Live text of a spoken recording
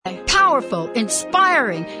powerful,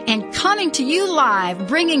 inspiring, and coming to you live,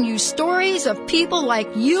 bringing you stories of people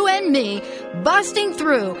like you and me busting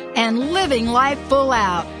through and living life full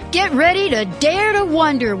out. Get ready to dare to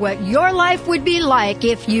wonder what your life would be like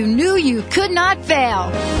if you knew you could not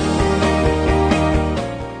fail.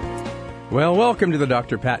 Well, welcome to the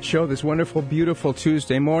Dr. Pat Show this wonderful, beautiful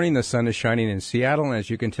Tuesday morning. The sun is shining in Seattle, and as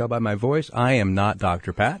you can tell by my voice, I am not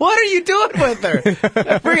Dr. Pat. What are you doing with her?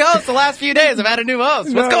 Every host the last few days, I've had a new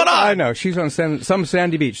host. What's going on? I know. She's on some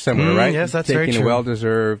sandy beach somewhere, right? Yes, that's Taking very true. Taking a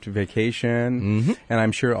well-deserved vacation, and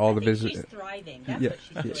I'm sure all the visitors... She's thriving. That's what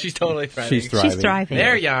she's doing. She's totally thriving. She's thriving.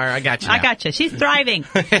 There you are. I got you now. I got you. She's thriving.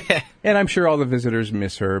 And I'm sure all the visitors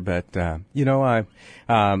miss her, but, I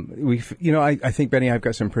think, Benny, I've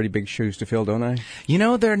got some pretty big shoes to fill, don't I? You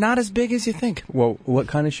know, they're not as big as you think. Well, what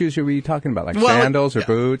kind of shoes are we talking about? Like sandals or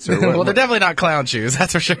boots? Or what? Well, they're definitely not clown shoes,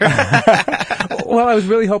 that's for sure. Well, I was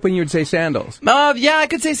really hoping you'd say sandals. Yeah, I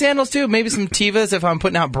could say sandals, too. Maybe some Tevas if I'm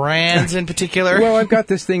putting out brands in particular. Well, I've got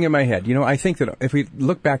this thing in my head. I think that if we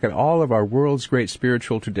look back at all of our world's great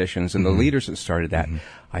spiritual traditions and the leaders that started that,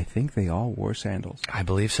 I think they all wore sandals. I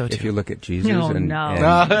believe so, too. If you look at Jesus No.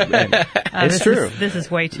 it's true. This is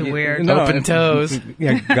way too weird. No, Open toes.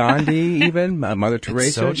 Yeah, Gandhi even, Mother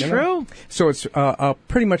Teresa. It's so true. So it's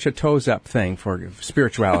pretty much a toes-up thing for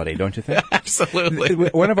spirituality, don't you think? Absolutely.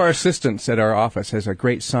 One of our assistants at our office has a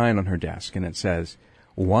great sign on her desk, and it says,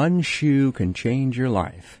 "One shoe can change your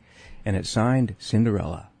life." And it's signed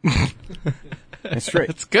Cinderella. It's straight.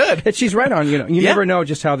 It's good. And she's right on. You never know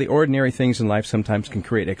just how the ordinary things in life sometimes can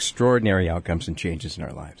create extraordinary outcomes and changes in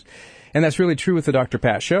our lives. And that's really true with the Dr.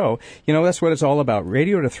 Pat Show. That's what it's all about.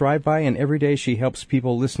 Radio to thrive by, and every day she helps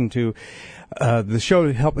people listen to the show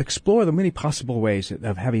to help explore the many possible ways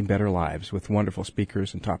of having better lives with wonderful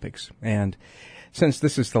speakers and topics. And since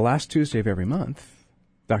this is the last Tuesday of every month,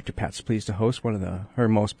 Dr. Pat's pleased to host one of her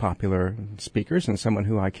most popular speakers and someone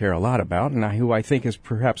who I care a lot about and who I think is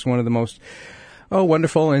perhaps one of the most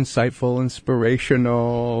wonderful, insightful,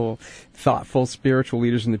 inspirational, thoughtful, spiritual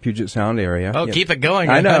leaders in the Puget Sound area. Oh, keep it going.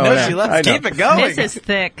 I know. She loves keep it going. This is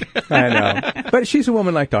thick. I know. But she's a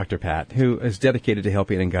woman like Dr. Pat who is dedicated to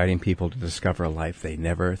helping and guiding people to discover a life they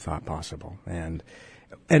never thought possible. And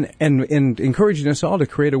encouraging us all to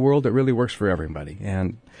create a world that really works for everybody.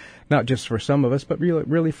 And not just for some of us, but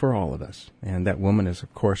really for all of us. And that woman is,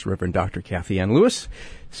 of course, Reverend Dr. Kathy Ann Lewis,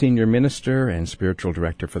 Senior Minister and Spiritual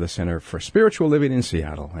Director for the Center for Spiritual Living in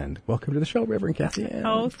Seattle. And welcome to the show, Reverend Kathy Ann.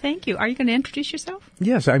 Oh, thank you. Are you going to introduce yourself?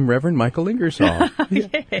 Yes, I'm Reverend Michael Ingersoll.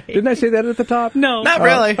 Didn't I say that at the top? No. Not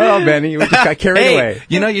really. Oh, Benny, you just got carried away.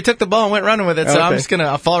 You took the ball and went running with it, so Okay. I'm just going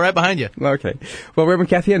to fall right behind you. Okay. Well, Reverend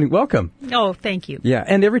Kathy Ann, welcome. Oh, thank you. Yeah,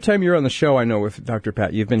 and every time you're on the show, I know with Dr.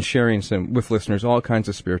 Pat, you've been sharing with listeners all kinds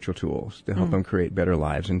of spiritual tools to help them create better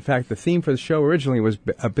lives. In fact, the theme for the show originally was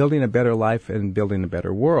building a better life and building a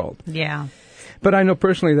better world. Yeah. But I know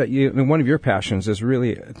personally that one of your passions is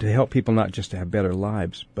really to help people not just to have better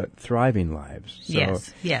lives, but thriving lives. So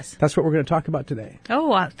Yes. that's what we're going to talk about today.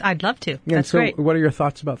 Oh, I'd love to. And That's so great. what are your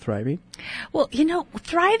thoughts about thriving? Well,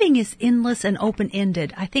 thriving is endless and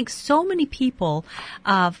open-ended. I think so many people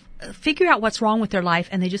figure out what's wrong with their life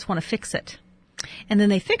and they just want to fix it. And then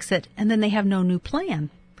they fix it and then they have no new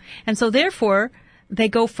plan. And so therefore, they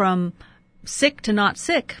go from sick to not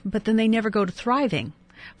sick, but then they never go to thriving.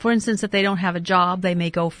 For instance, if they don't have a job, they may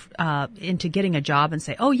go into getting a job and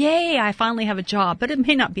say, oh, yay, I finally have a job. But it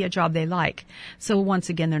may not be a job they like. So once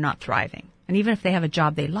again, they're not thriving. And even if they have a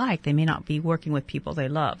job they like, they may not be working with people they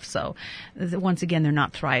love. So once again, they're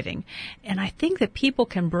not thriving. And I think that people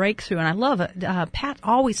can break through. And I love it. Pat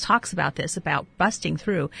always talks about this, about busting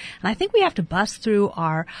through. And I think we have to bust through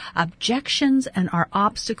our objections and our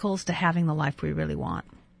obstacles to having the life we really want.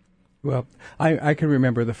 Well, I can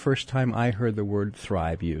remember the first time I heard the word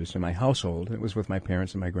thrive used in my household. It was with my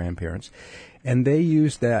parents and my grandparents. And they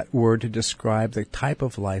used that word to describe the type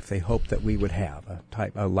of life they hoped that we would have,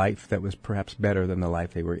 a life that was perhaps better than the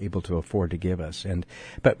life they were able to afford to give us.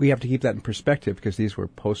 But we have to keep that in perspective because these were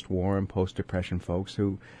post-war and post-depression folks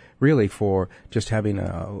who really for just having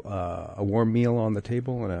a warm meal on the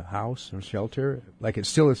table and a house or shelter, like it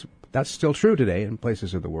still is. That's still true today in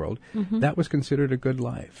places of the world. Mm-hmm. That was considered a good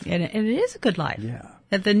life. And it is a good life. Yeah.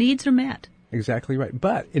 That the needs are met. Exactly right.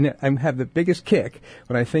 But I have the biggest kick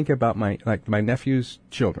when I think about my nephew's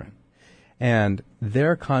children and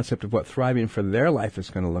their concept of what thriving for their life is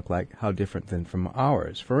going to look like, how different than from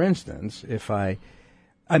ours. For instance, they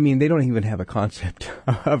don't even have a concept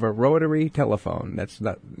of a rotary telephone. That's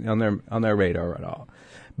not on their radar at all.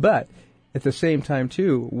 But at the same time,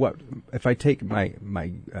 too, what if I take my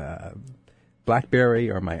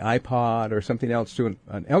BlackBerry or my iPod or something else to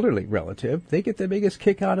an elderly relative, they get the biggest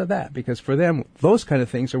kick out of that, because for them, those kind of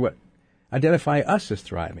things are what identify us as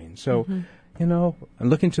thriving. So, you know, and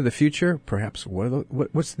looking to the future, perhaps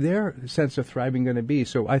what's their sense of thriving going to be?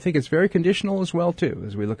 So I think it's very conditional as well, too,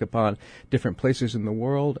 as we look upon different places in the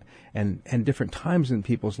world and different times in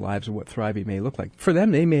people's lives of what thriving may look like. For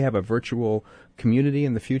them, they may have a virtual community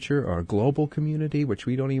in the future or a global community, which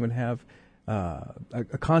we don't even have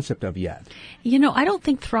a concept of yet. You know, I don't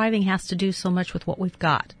think thriving has to do so much with what we've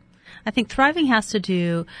got. I think thriving has to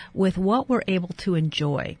do with what we're able to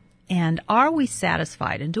enjoy. And are we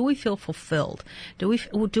satisfied? And do we feel fulfilled? Do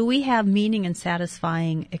we have meaning and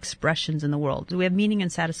satisfying expressions in the world? Do we have meaning and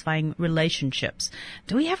satisfying relationships?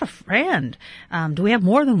 Do we have a friend? Do we have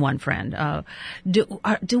more than one friend? Do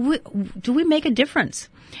we make a difference?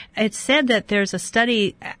 It's said that there's a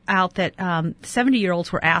study out that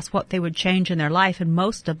 70-year-olds were asked what they would change in their life, and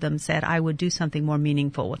most of them said, I would do something more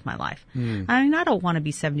meaningful with my life. I mean, I don't want to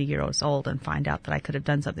be 70 years old and find out that I could have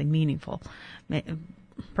done something meaningful.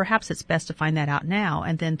 Perhaps it's best to find that out now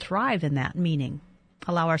and then thrive in that meaning.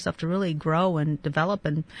 Allow ourselves to really grow and develop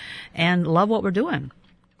and love what we're doing.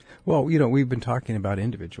 Well, you know, we've been talking about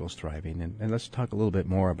individuals thriving, and let's talk a little bit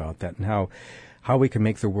more about that and how we can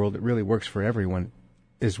make the world that really works for everyone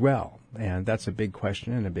as well. And that's a big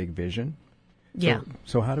question and a big vision. Yeah.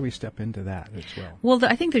 So how do we step into that as well? Well,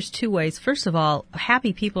 I think there's two ways. First of all,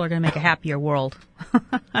 happy people are going to make a happier world.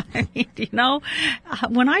 I mean, you know,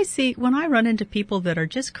 when I run into people that are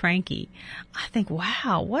just cranky, I think,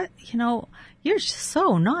 wow, you're just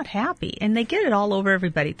so not happy. And they get it all over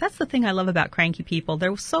everybody. That's the thing I love about cranky people.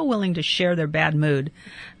 They're so willing to share their bad mood.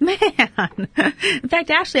 Man. In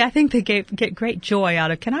fact, actually, I think they get great joy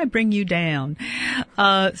out of, can I bring you down?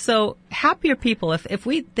 So happier people, if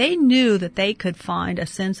they knew that they could find a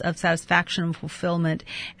sense of satisfaction and fulfillment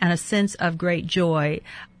and a sense of great joy,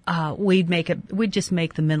 we'd just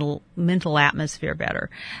make the mental atmosphere better.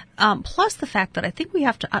 Plus the fact that I think we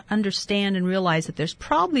have to understand and realize that there's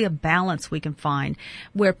probably a balance we can find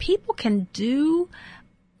where people can do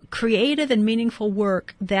creative and meaningful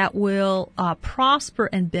work that will prosper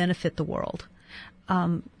and benefit the world.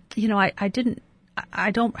 You know,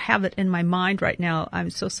 I don't have it in my mind right now. I'm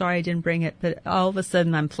so sorry I didn't bring it, but all of a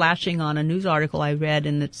sudden I'm flashing on a news article I read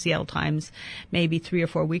in the Seattle Times maybe 3 or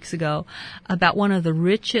 4 weeks ago about one of the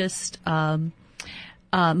richest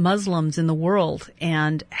Muslims in the world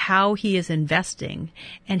and how he is investing.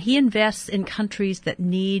 And he invests in countries that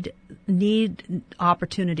need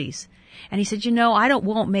opportunities. And he said, you know,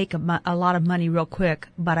 won't make a lot of money real quick,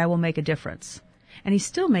 but I will make a difference. And he's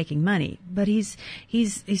still making money, but he's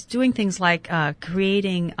doing things like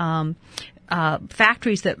creating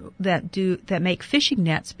factories that make fishing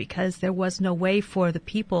nets because there was no way for the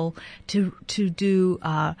people to do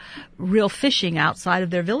real fishing outside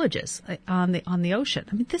of their villages on the ocean.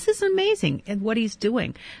 I mean, this is amazing in what he's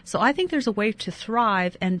doing. So I think there's a way to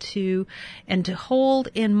thrive and to hold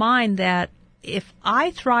in mind that if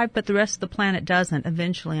I thrive but the rest of the planet doesn't,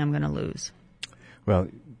 eventually I'm going to lose. Well,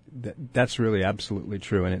 that's really absolutely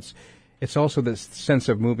true, and it's also this sense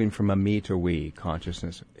of moving from a me to we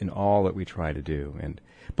consciousness in all that we try to do.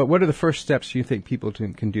 But what are the first steps you think people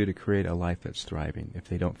can do to create a life that's thriving if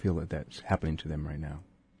they don't feel that that's happening to them right now?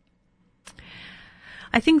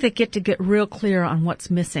 I think they get real clear on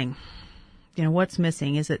what's missing. You know, what's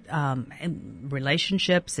missing? Is it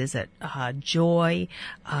relationships? Is it joy?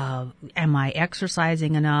 Am I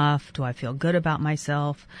exercising enough? Do I feel good about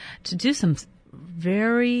myself? To do some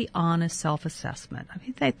very honest self-assessment. I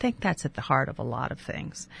mean, I think that's at the heart of a lot of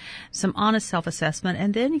things. Some honest self-assessment,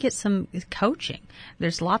 and then you get some coaching.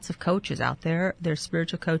 There's lots of coaches out there. There's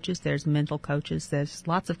spiritual coaches. There's mental coaches. There's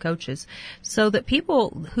lots of coaches. So that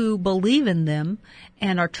people who believe in them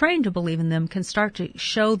and are trained to believe in them can start to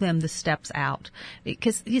show them the steps out.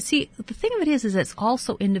 Because, you see, the thing of it is it's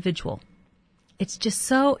also individual. It's just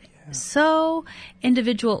so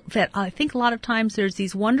individual that I think a lot of times there's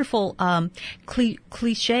these wonderful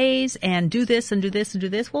cliches and do this and do this and do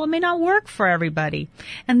this. Well, it may not work for everybody.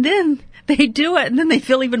 And then they do it and then they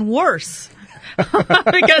feel even worse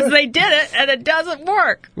because they did it and it doesn't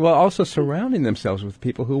work. Well, also surrounding themselves with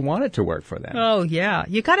people who want it to work for them. Oh, yeah.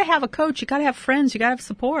 You got to have a coach. You got to have friends. You got to have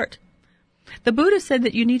support. The Buddha said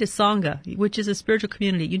that you need a sangha, which is a spiritual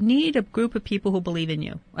community. You need a group of people who believe in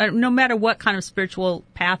you. No matter what kind of spiritual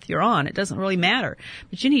path you're on, it doesn't really matter.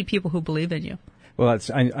 But you need people who believe in you. Well,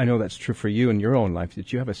 I know that's true for you in your own life,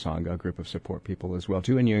 that you have a sangha, a group of support people as well,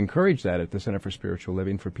 too. And you encourage that at the Center for Spiritual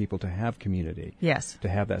Living for people to have community. Yes. To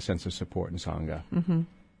have that sense of support in sangha. Mm-hmm.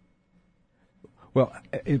 Well,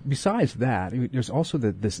 besides that, there's also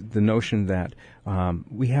the notion that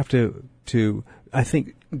we have to I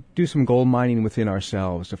think do some gold mining within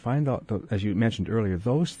ourselves to find out, as you mentioned earlier,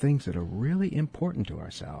 those things that are really important to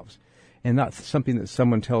ourselves, and not something that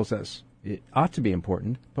someone tells us it ought to be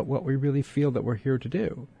important, but what we really feel that we're here to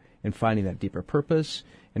do, and finding that deeper purpose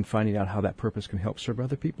and finding out how that purpose can help serve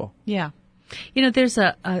other people. Yeah. You know, there's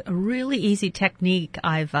a really easy technique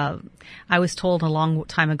I was told a long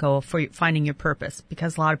time ago for finding your purpose,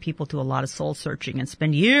 because a lot of people do a lot of soul searching and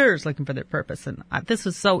spend years looking for their purpose. And this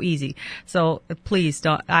is so easy. So please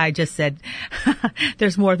don't, I just said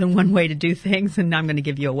there's more than one way to do things, and I'm going to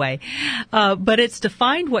give you a way. But it's to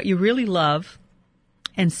find what you really love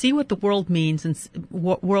and see what the world means and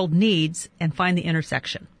what world needs, and find the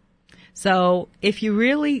intersection. So if you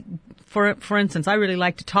really, for instance, I really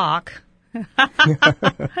like to talk.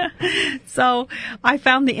 So I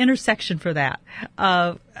found the intersection for that.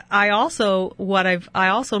 I also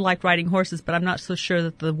like riding horses, but I'm not so sure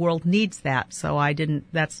that the world needs that. So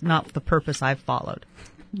that's not the purpose I've followed.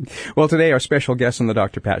 Well, today our special guest on the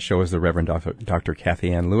Dr. Pat Show is the Reverend Dr.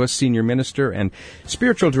 Kathy Ann Lewis, Senior Minister and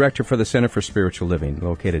Spiritual Director for the Center for Spiritual Living,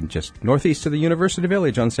 located just northeast of the University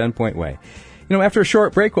Village on Sandpoint Way. You know, after a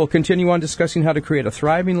short break, we'll continue on discussing how to create a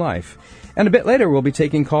thriving life. And a bit later, we'll be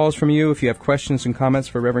taking calls from you if you have questions and comments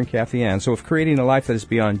for Reverend Kathy Ann. So if creating a life that is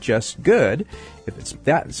beyond just good, if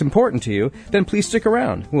that's important to you, then please stick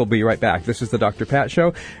around. We'll be right back. This is the Dr. Pat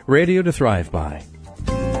Show, radio to thrive by.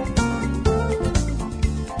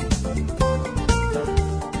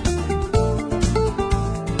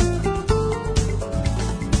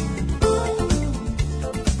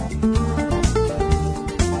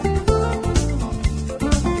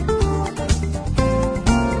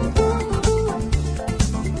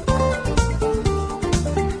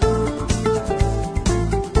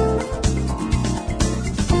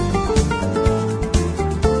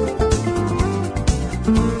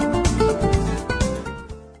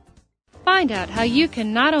 Find out how you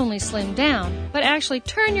can not only slim down, but actually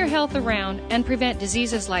turn your health around and prevent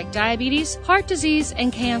diseases like diabetes, heart disease,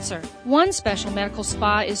 and cancer. One special medical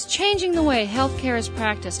spa is changing the way healthcare is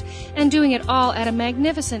practiced and doing it all at a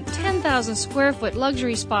magnificent 10,000 square foot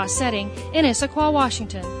luxury spa setting in Issaquah,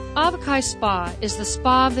 Washington. Avokai Spa is the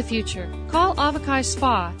spa of the future. Call Avokai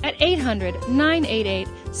Spa at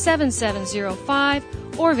 800-988-7705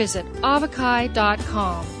 or visit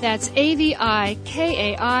avokai.com. That's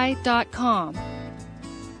AVIKAI.com.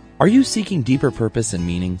 Are you seeking deeper purpose and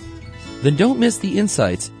meaning? Then don't miss the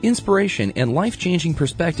insights, inspiration, and life-changing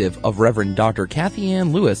perspective of Reverend Dr. Kathy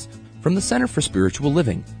Ann Lewis from the Center for Spiritual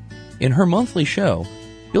Living in her monthly show,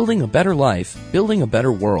 Building a Better Life, Building a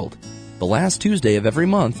Better World, the last Tuesday of every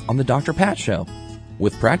month on the Dr. Pat Show,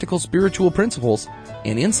 with practical spiritual principles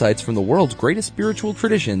and insights from the world's greatest spiritual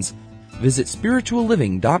traditions. Visit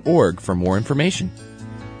spiritualliving.org for more information.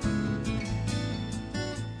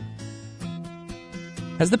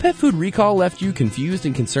 Has the pet food recall left you confused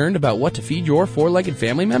and concerned about what to feed your four-legged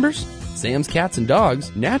family members? Sam's Cats and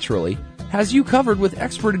Dogs, naturally, has you covered with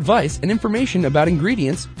expert advice and information about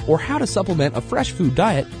ingredients or how to supplement a fresh food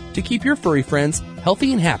diet to keep your furry friends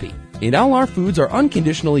healthy and happy. And all our foods are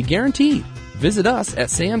unconditionally guaranteed. Visit us at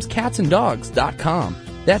samscatsanddogs.com.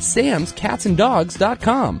 That's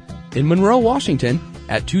samscatsanddogs.com. in Monroe, Washington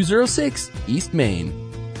at 206 East Main.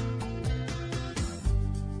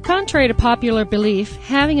 Contrary to popular belief,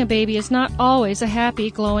 having a baby is not always a happy,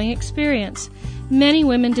 glowing experience. Many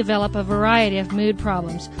women develop a variety of mood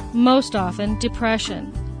problems, most often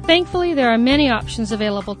depression. Thankfully, there are many options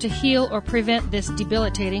available to heal or prevent this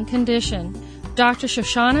debilitating condition. Dr.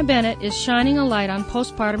 Shoshana Bennett is shining a light on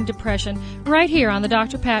postpartum depression right here on the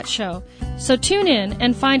Dr. Pat Show. So tune in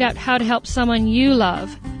and find out how to help someone you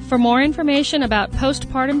love. For more information about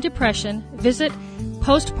postpartum depression, visit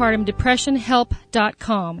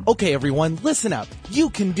postpartumdepressionhelp.com. Okay, everyone, listen up. You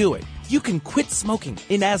can do it. You can quit smoking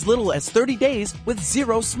in as little as 30 days with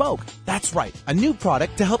Zero Smoke. That's right, a new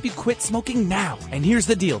product to help you quit smoking now. And here's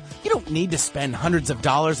the deal. You don't need to spend hundreds of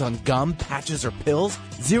dollars on gum, patches, or pills.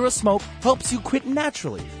 Zero Smoke helps you quit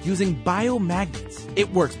naturally using biomagnets.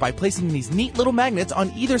 It works by placing these neat little magnets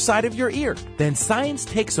on either side of your ear. Then science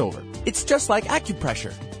takes over. It's just like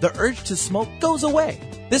acupressure. The urge to smoke goes away.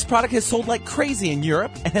 This product has sold like crazy in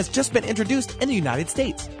Europe and has just been introduced in the United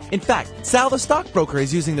States. In fact, Sal the stockbroker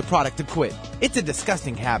is using the product to quit. It's a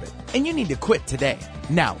disgusting habit, and you need to quit today.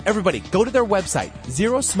 Now, everybody, go to their website,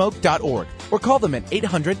 zerosmoke.org, or call them at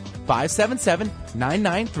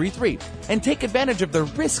 800-577-9933 and take advantage of their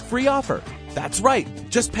risk-free offer. That's right.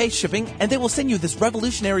 Just pay shipping, and they will send you this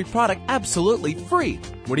revolutionary product absolutely free.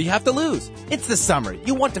 What do you have to lose? It's the summer.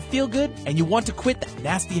 You want to feel good, and you want to quit that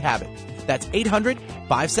nasty habit. That's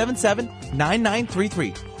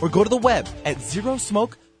 800-577-9933. Or go to the web at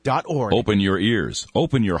zerosmoke.org. Open your ears,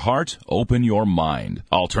 open your heart, open your mind.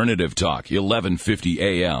 Alternative Talk, 1150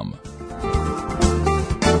 AM.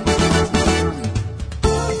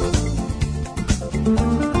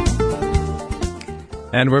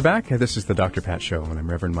 And we're back. This is the Dr. Pat Show, and I'm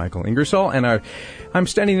Reverend Michael Ingersoll, and I'm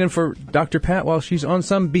standing in for Dr. Pat while she's on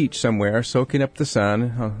some beach somewhere, soaking up the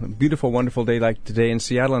sun. A beautiful, wonderful day like today in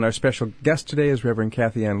Seattle, and our special guest today is Reverend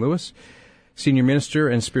Kathy Ann Lewis, Senior Minister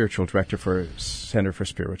and Spiritual Director for Center for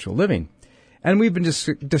Spiritual Living. And we've been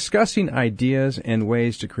discussing ideas and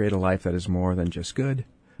ways to create a life that is more than just good,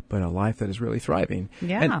 but a life that is really thriving.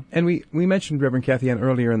 Yeah. And we mentioned, Reverend Kathy Ann,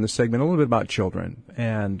 earlier in the segment a little bit about children,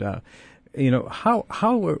 and how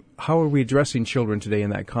are we addressing children today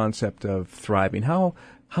in that concept of thriving? How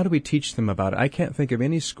do we teach them about it? I can't think of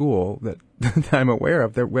any school that I'm aware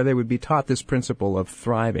of where they would be taught this principle of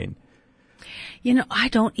thriving. I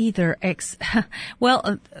don't either. Well,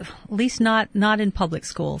 at least not in public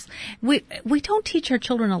schools. We don't teach our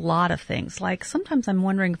children a lot of things. Like sometimes I'm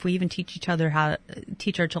wondering if we even teach our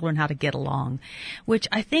children how to get along, which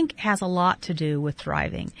I think has a lot to do with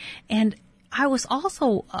thriving. And I was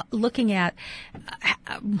also looking at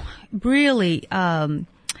really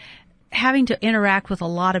having to interact with a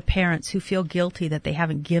lot of parents who feel guilty that they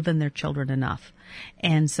haven't given their children enough.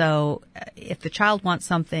 And so if the child wants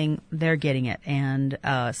something, they're getting it. And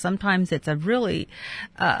sometimes it's a really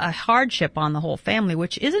a hardship on the whole family,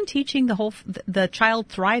 which isn't teaching the child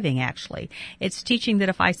thriving, actually. It's teaching that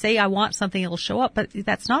if I say I want something, it'll show up. But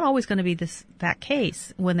that's not always going to be that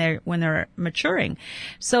case when they're maturing.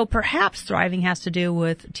 So perhaps thriving has to do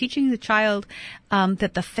with teaching the child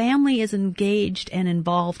that the family is engaged and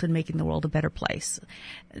involved in making the world a better place,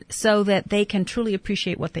 so that they can truly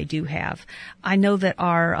appreciate what they do have. I know that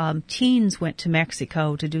our teens went to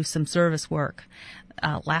Mexico to do some service work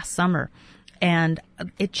last summer, and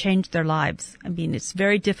it changed their lives. I mean, it's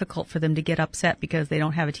very difficult for them to get upset because they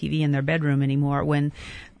don't have a TV in their bedroom anymore when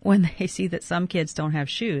they see that some kids don't have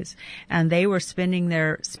shoes, and they were spending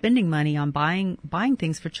money on buying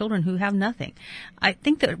things for children who have nothing. I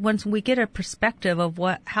think that once we get a perspective of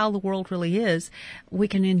how the world really is, we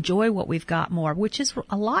can enjoy what we've got more, which is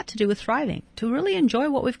a lot to do with thriving, to really enjoy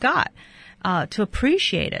what we've got, to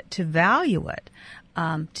appreciate it, to value it,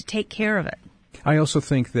 to take care of it. I also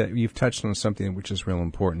think that you've touched on something which is real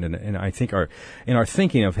important, and I think our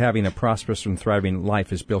thinking of having a prosperous and thriving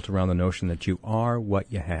life is built around the notion that you are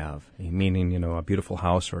what you have, meaning, a beautiful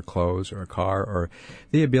house or clothes or a car or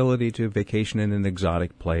the ability to vacation in an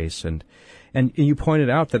exotic place. And you pointed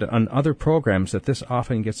out that on other programs that this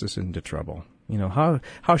often gets us into trouble. How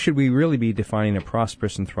should we really be defining a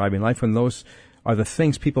prosperous and thriving life when those are the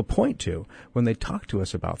things people point to when they talk to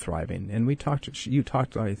us about thriving? And you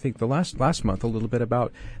talked, I think, the last month a little bit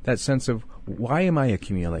about that sense of, why am I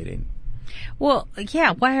accumulating? Well,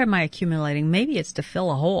 yeah, why am I accumulating? Maybe it's to fill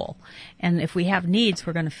a hole. And if we have needs,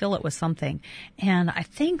 we're going to fill it with something. And I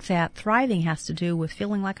think that thriving has to do with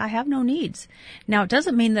feeling like I have no needs. Now, it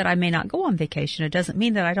doesn't mean that I may not go on vacation. It doesn't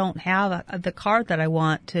mean that I don't have the car that I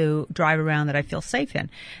want to drive around that I feel safe in.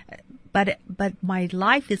 But my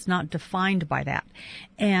life is not defined by that.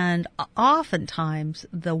 And oftentimes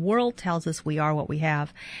the world tells us we are what we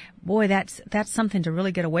have. Boy, that's something to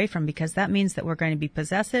really get away from, because that means that we're going to be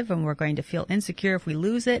possessive and we're going to feel insecure if we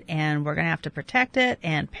lose it, and we're going to have to protect it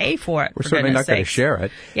and pay for it. We're certainly not going to share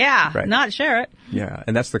it. Yeah, right. Not share it. Yeah,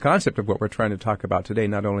 and that's the concept of what we're trying to talk about today,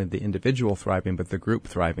 not only the individual thriving, but the group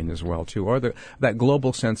thriving as well, too, or that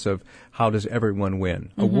global sense of how does everyone win?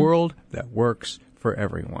 Mm-hmm. A world that works for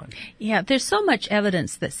everyone. Yeah, there's so much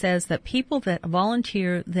evidence that says that people that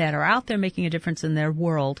volunteer, that are out there making a difference in their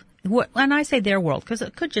world, and I say their world because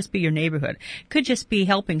it could just be your neighborhood, it could just be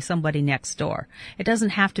helping somebody next door. It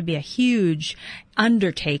doesn't have to be a huge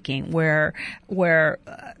undertaking where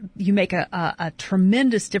you make a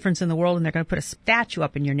tremendous difference in the world and they're going to put a statue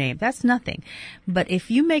up in your name. That's nothing. But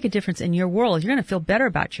if you make a difference in your world, you're going to feel better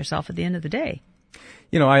about yourself at the end of the day.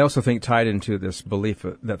 I also think tied into this belief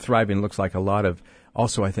that thriving looks like a lot of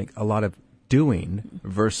doing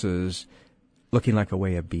versus looking like a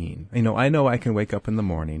way of being. I know I can wake up in the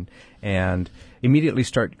morning and immediately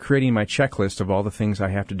start creating my checklist of all the things I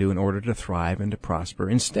have to do in order to thrive and to prosper,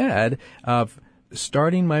 instead of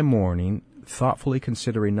starting my morning thoughtfully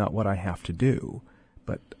considering not what I have to do,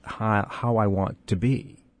 but how I want to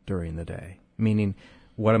be during the day. Meaning,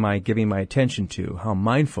 what am I giving my attention to? How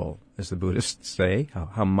mindful, as the Buddhists say,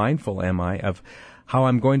 how mindful am I of how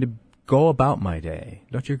I'm going to go about my day?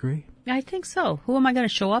 Don't you agree? I think so. Who am I going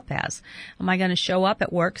to show up as? Am I going to show up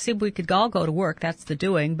at work? See, we could all go to work. That's the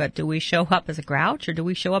doing. But do we show up as a grouch, or do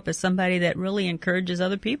we show up as somebody that really encourages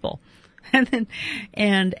other people?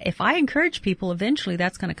 And if I encourage people, eventually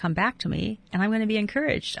that's going to come back to me, and I'm going to be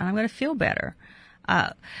encouraged, and I'm going to feel better.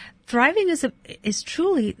 Thriving is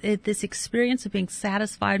truly this experience of being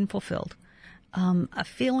satisfied and fulfilled. A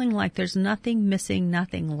feeling like there's nothing missing,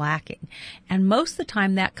 nothing lacking. And most of the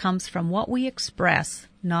time that comes from what we express,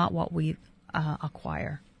 not what we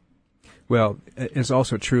acquire. Well, it's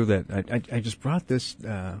also true that I just brought this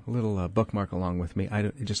little bookmark along with me.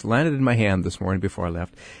 It just landed in my hand this morning before I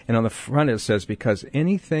left. And on the front it says, because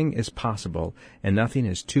anything is possible and nothing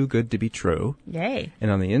is too good to be true. Yay. And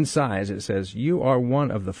on the inside it says, you are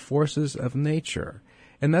one of the forces of nature.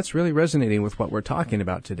 And that's really resonating with what we're talking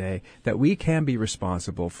about today, that we can be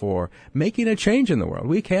responsible for making a change in the world.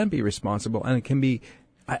 We can be responsible, and it can be,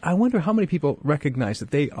 I wonder how many people recognize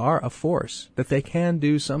that they are a force, that they can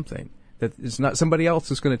do something, that it's not somebody else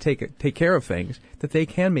who's going to take care of things, that they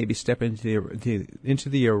can maybe step into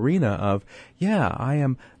the arena of, yeah, I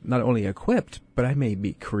am not only equipped, but I may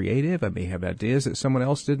be creative, I may have ideas that someone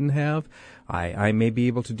else didn't have, I may be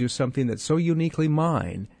able to do something that's so uniquely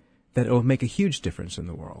mine that it will make a huge difference in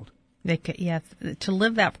the world. Yeah, to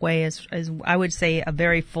live that way is, I would say, a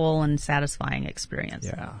very full and satisfying experience.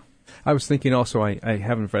 Yeah. I was thinking also, I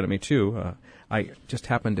have in front of me too, I just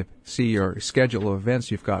happened to see your schedule of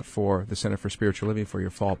events you've got for the Center for Spiritual Living for your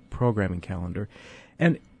fall programming calendar.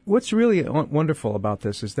 And what's really wonderful about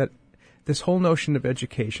this is that this whole notion of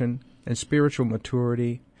education and spiritual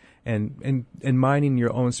maturity and mining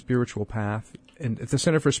your own spiritual path. And at the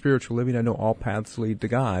Center for Spiritual Living, I know all paths lead to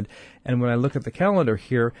God. And when I look at the calendar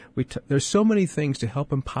here, there's so many things to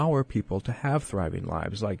help empower people to have thriving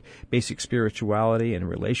lives, like basic spirituality and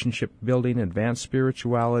relationship building, advanced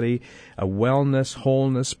spirituality, wellness,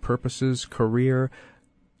 wholeness, purposes, career.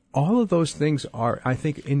 All of those things are, I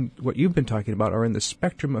think, in what you've been talking about, are in the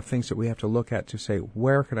spectrum of things that we have to look at to say,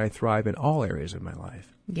 where can I thrive in all areas of my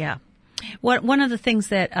life? Yeah. One of the things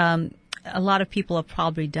that a lot of people have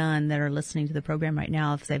probably done that are listening to the program right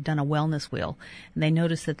now, if they've done a wellness wheel, and they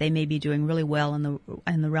notice that they may be doing really well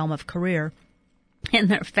in the realm of career, and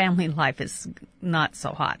their family life is not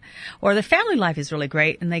so hot. Or their family life is really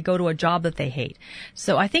great, and they go to a job that they hate.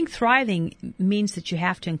 So I think thriving means that you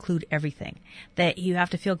have to include everything. That you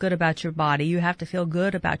have to feel good about your body. You have to feel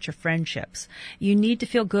good about your friendships. You need to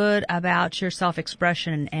feel good about your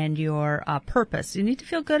self-expression and your purpose. You need to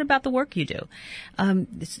feel good about the work you do.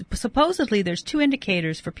 Supposedly, there's 2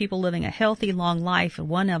 indicators for people living a healthy, long life. And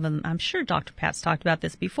one of them, I'm sure Dr. Pat's talked about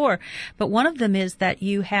this before, but one of them is that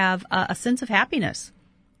you have a sense of happiness.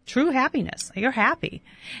 True happiness. You're happy.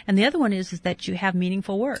 And the other one is that you have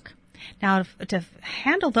meaningful work. Now, to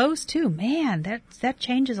handle those 2, man, that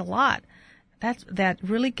changes a lot. That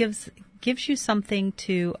really gives you something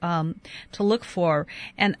to look for.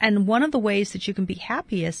 And one of the ways that you can be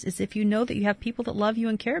happiest is if you know that you have people that love you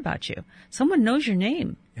and care about you. Someone knows your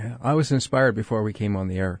name. Yeah, I was inspired before we came on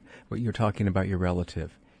the air, what you were talking about your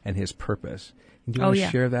relative and his purpose. Do you want to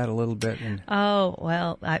share that a little bit? Oh,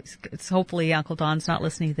 well, it's hopefully Uncle Don's not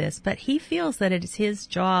listening to this, but he feels that it is his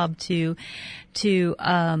job to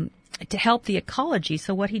help the ecology.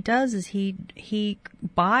 So what he does is he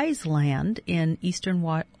buys land in Eastern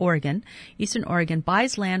Oregon,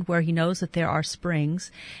 buys land where he knows that there are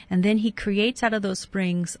springs, and then he creates out of those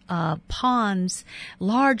springs ponds,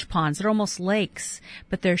 large ponds. They're almost lakes,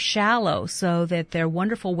 but they're shallow, so that they're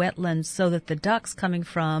wonderful wetlands, so that the ducks coming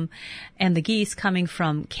from and the geese coming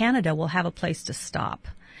from Canada will have a place to stop.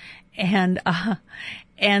 And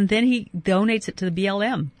then he donates it to the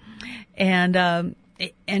BLM.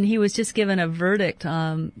 And he was just given a verdict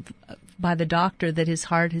by the doctor that his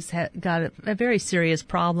heart has got a very serious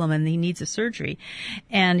problem and he needs a surgery.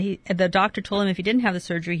 And the doctor told him if he didn't have the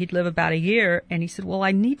surgery, he'd live about a year. And he said, well,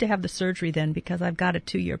 I need to have the surgery then because I've got a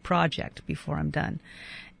 2-year project before I'm done.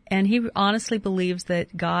 And he honestly believes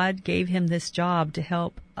that God gave him this job to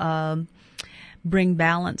help bring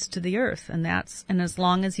balance to the earth. And as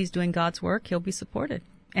long as he's doing God's work, he'll be supported.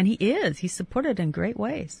 And he is. He's supported in great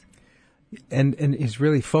ways. And he's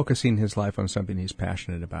really focusing his life on something he's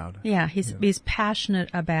passionate about. Yeah, he's passionate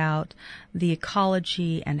about the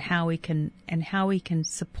ecology and how he can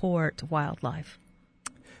support wildlife.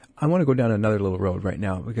 I want to go down another little road right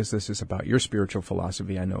now because this is about your spiritual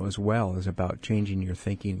philosophy, I know, as well as about changing your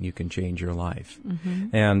thinking. You can change your life.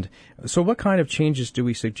 Mm-hmm. And so what kind of changes do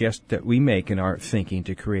we suggest that we make in our thinking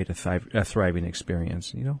to create a thriving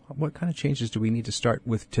experience? You know, what kind of changes do we need to start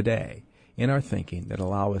with today in our thinking that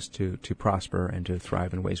allow us to prosper and to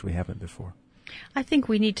thrive in ways we haven't before? I think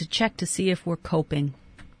we need to check to see if we're coping.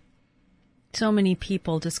 So many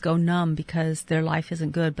people just go numb because their life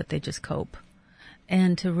isn't good, but they just cope.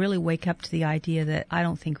 And to really wake up to the idea that I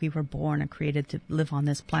don't think we were born and created to live on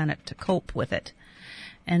this planet to cope with it.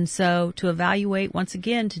 And so to evaluate, once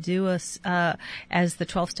again, to do as the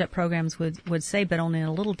 12-step programs would say, but only in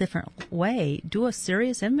a little different way, do a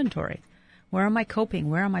serious inventory. Where am I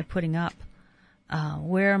coping? Where am I putting up?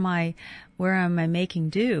 Where am I making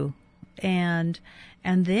do?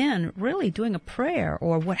 And then really doing a prayer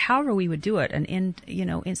or however we would do it, and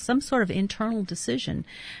in some sort of internal decision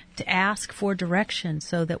to ask for direction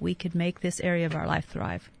so that we could make this area of our life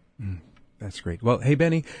thrive. That's great. Well, hey,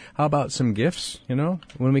 Benny, how about some gifts?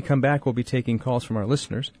 When we come back, we'll be taking calls from our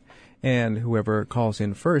listeners. And whoever calls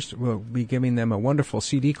in first, we'll be giving them a wonderful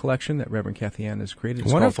CD collection that Reverend Kathy Ann has created.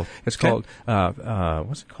 It's called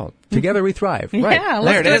what's it called? Together We Thrive. Right. Yeah,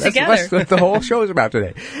 let's do it together. That's what the whole show is about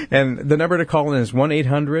today. And the number to call in is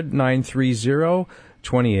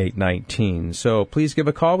 1-800-930-2819. So please give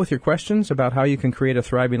a call with your questions about how you can create a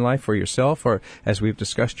thriving life for yourself, or, as we've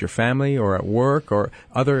discussed, your family or at work or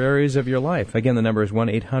other areas of your life. Again, the number is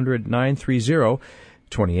 1-800-930-2819.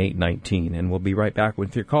 And we'll be right back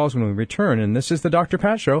with your calls when we return. And this is the Dr.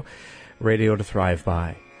 Pat Show, radio to thrive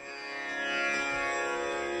by.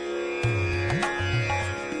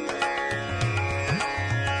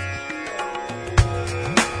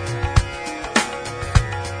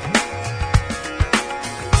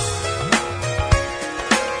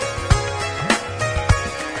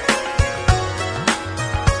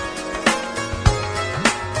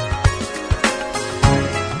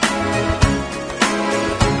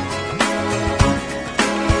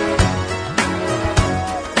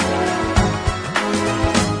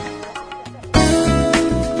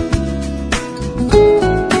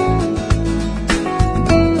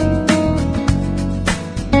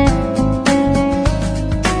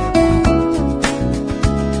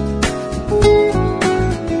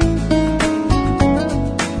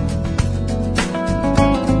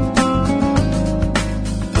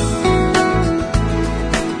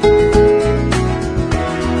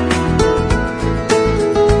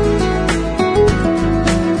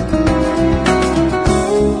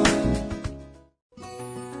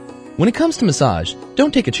 When it comes to massage,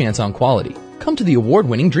 don't take a chance on quality. Come to the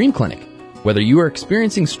award-winning Dream Clinic. Whether you are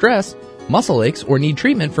experiencing stress, muscle aches, or need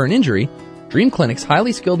treatment for an injury, Dream Clinic's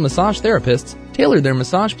highly skilled massage therapists tailor their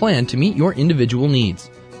massage plan to meet your individual needs.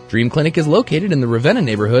 Dream Clinic is located in the Ravenna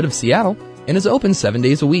neighborhood of Seattle and is open 7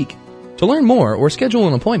 days a week. To learn more or schedule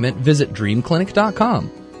an appointment, visit dreamclinic.com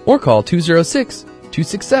or call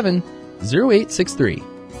 206-267-0863.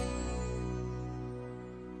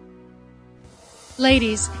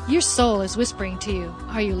 Ladies, your soul is whispering to you.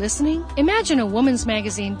 Are you listening? Imagine a woman's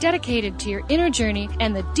magazine dedicated to your inner journey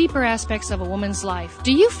and the deeper aspects of a woman's life.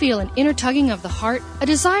 Do you feel an inner tugging of the heart? A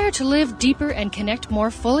desire to live deeper and connect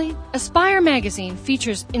more fully? Aspire magazine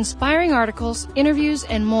features inspiring articles, interviews,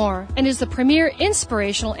 and more, and is the premier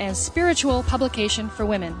inspirational and spiritual publication for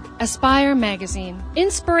women. Aspire magazine.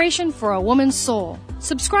 Inspiration for a woman's soul.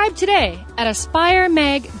 Subscribe today at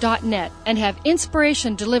aspiremag.net and have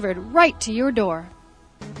inspiration delivered right to your door.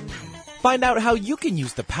 Find out how you can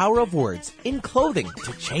use the power of words in clothing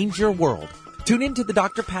to change your world. Tune in to the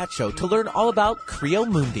Dr. Pat Show to learn all about Creo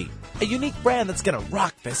Mundi, a unique brand that's going to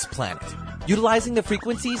rock this planet. Utilizing the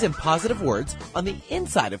frequencies and positive words on the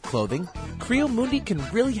inside of clothing, Creo Mundi can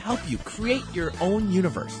really help you create your own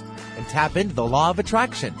universe and tap into the law of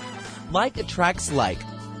attraction. Like attracts like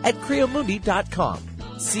at creomundi.com.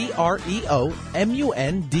 CREOMUNDI.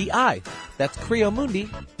 That's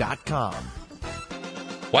creomundi.com.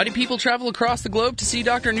 Why do people travel across the globe to see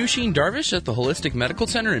Dr. Nusheen Darvish at the Holistic Medical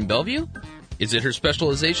Center in Bellevue? Is it her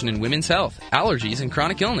specialization in women's health, allergies, and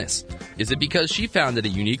chronic illness? Is it because she founded a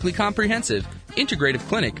uniquely comprehensive, integrative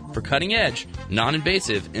clinic for cutting-edge,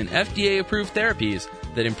 non-invasive, and FDA-approved therapies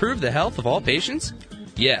that improve the health of all patients?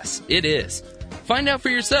 Yes, it is. Find out for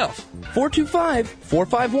yourself.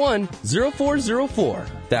 425-451-0404.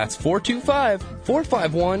 That's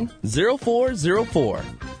 425-451-0404.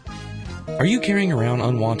 Are you carrying around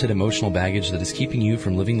unwanted emotional baggage that is keeping you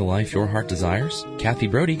from living the life your heart desires? Kathy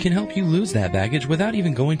Brody can help you lose that baggage without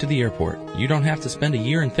even going to the airport. You don't have to spend a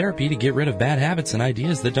year in therapy to get rid of bad habits and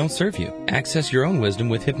ideas that don't serve you. Access your own wisdom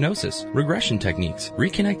with hypnosis, regression techniques,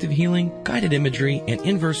 reconnective healing, guided imagery, and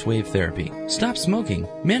inverse wave therapy. Stop smoking,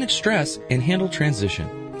 manage stress, and handle transition.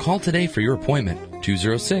 Call today for your appointment.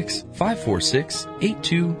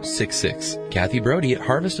 206-546-8266. Kathy Brody at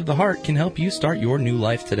Harvest of the Heart can help you start your new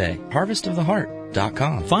life today. Harvest of the Heart.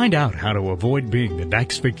 Find out how to avoid being the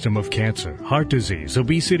next victim of cancer, heart disease,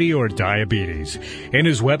 obesity, or diabetes in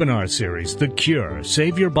his webinar series, The Cure,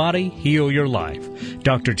 Save Your Body, Heal Your Life.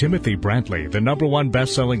 Dr. Timothy Brantley, the #1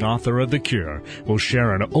 best-selling author of The Cure, will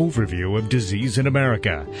share an overview of disease in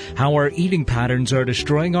America, how our eating patterns are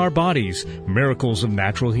destroying our bodies, miracles of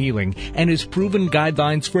natural healing, and his proven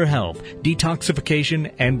guidelines for health,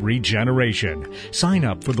 detoxification, and regeneration. Sign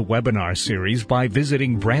up for the webinar series by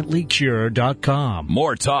visiting BrantleyCure.com.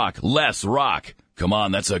 More talk, less rock. Come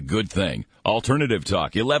on, that's a good thing. Alternative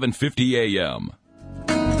Talk, 1150 AM.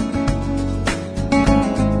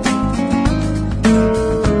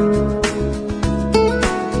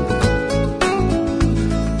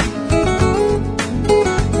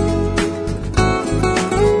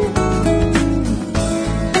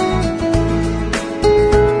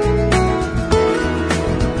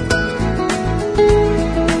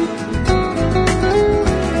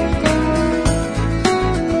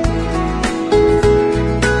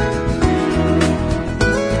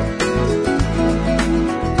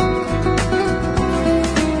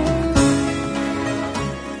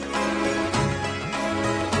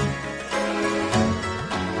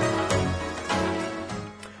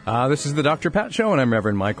 This is the Dr. Pat Show, and I'm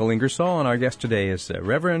Reverend Michael Ingersoll, and our guest today is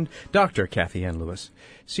Reverend Dr. Kathy Ann Lewis,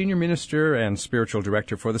 Senior Minister and Spiritual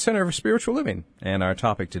Director for the Center for Spiritual Living. And our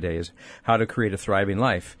topic today is how to create a thriving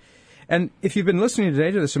life. And if you've been listening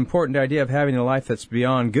today to this important idea of having a life that's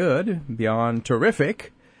beyond good, beyond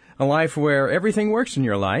terrific, a life where everything works in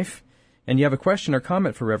your life, and you have a question or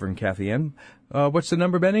comment for Reverend Kathy Ann, what's the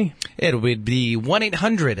number, Benny? It would be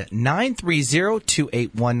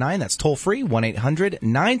 1-800-930-2819. That's toll free,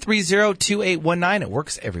 1-800-930-2819. It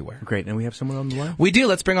works everywhere. Great. And we have someone on the line? We do.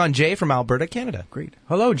 Let's bring on Jay from Alberta, Canada. Great.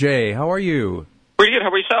 Hello, Jay. How are you? Pretty good. How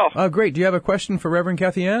about yourself? Great. Do you have a question for Reverend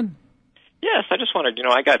Kathy Ann? Yes. I just wondered,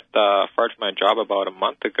 I got fired from my job about a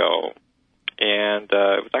month ago, and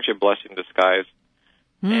it was actually a blessing in disguise.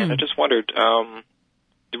 And I just wondered,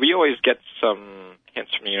 do we always get some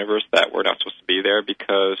hints from the universe that we're not supposed to be there?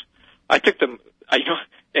 Because I took them,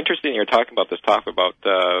 interesting you're talking about this topic about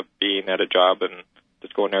being at a job and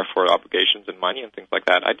just going there for obligations and money and things like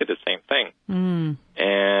that. I did the same thing.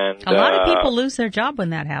 And a lot of people lose their job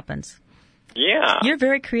when that happens. Yeah. You're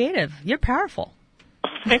very creative. You're powerful.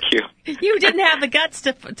 Thank you. You didn't have the guts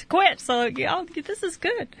to quit, so this is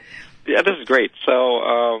good. Yeah, this is great.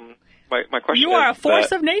 So, my question is... You are a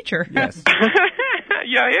force of nature. Yes.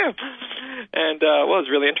 Yeah, I am. And what was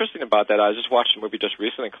really interesting about that, I just watched a movie just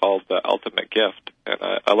recently called The Ultimate Gift, and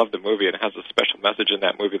I love the movie, and it has a special message in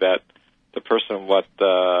that movie that the person was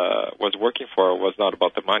working for was not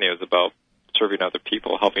about the money, it was about serving other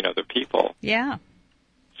people, helping other people. Yeah.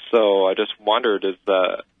 So I just wondered, is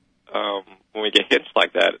that when we get hints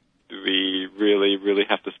like that, do we really, really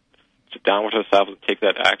have to sit down with ourselves and take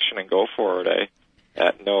that action and go for it,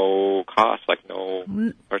 at no cost, like no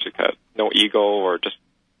ego, or just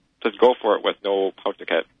go for it with no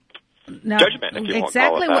judgment, if you won't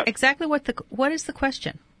call it that. Exactly what is the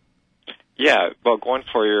question? Yeah, well, going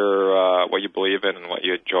for your what you believe in and what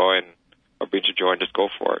you enjoy or brings you joy, and just go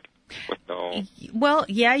for it with no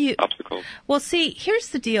obstacles. Well, see, here's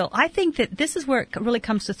the deal. I think that this is where it really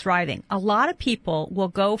comes to thriving. A lot of people will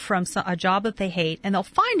go from a job that they hate, and they'll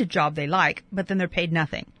find a job they like, but then they're paid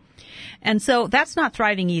nothing. And so that's not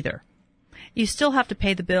thriving either. You still have to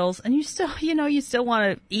pay the bills, and you still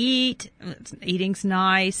want to eat. Eating's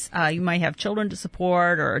nice. You might have children to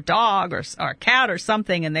support, or a dog, or a cat, or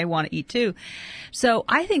something, and they want to eat too. So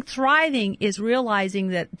I think thriving is realizing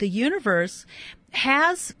that the universe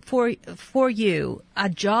has for you a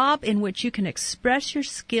job in which you can express your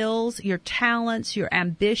skills, your talents, your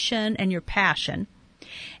ambition, and your passion.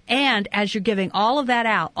 And as you're giving all of that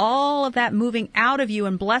out, all of that moving out of you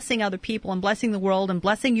and blessing other people and blessing the world and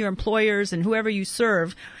blessing your employers and whoever you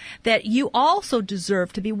serve, that you also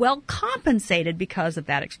deserve to be well compensated because of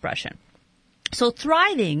that expression. So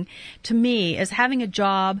thriving, to me, is having a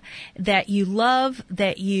job that you love,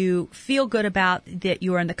 that you feel good about, that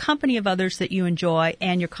you are in the company of others that you enjoy,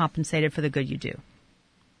 and you're compensated for the good you do.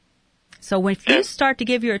 So when you start to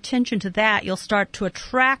give your attention to that, you'll start to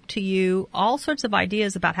attract to you all sorts of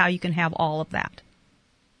ideas about how you can have all of that.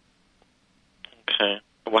 Okay.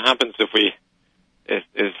 What happens if we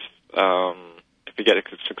get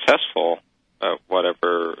successful at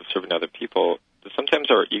whatever, serving other people? Does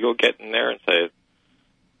sometimes our ego get in there and say,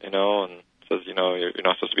 and says, you're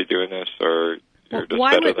not supposed to be doing this, or you're just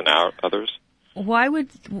better than others? Why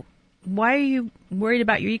are you worried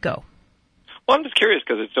about your ego? Well, I'm just curious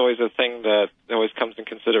because it's always a thing that always comes in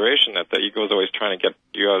consideration, that the ego is always trying to get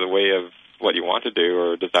you out of the way of what you want to do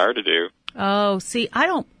or desire to do. Oh, see, I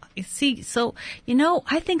don't See, so,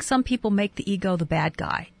 I think some people make the ego the bad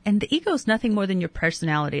guy. And the ego is nothing more than your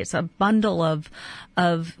personality. It's a bundle of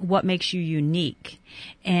what makes you unique.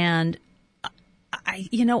 And,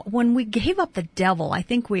 when we gave up the devil, I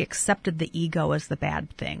think we accepted the ego as the bad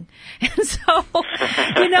thing. And so,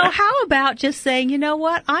 how about just saying, you know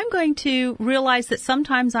what, I'm going to realize that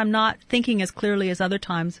sometimes I'm not thinking as clearly as other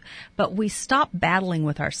times, but we stop battling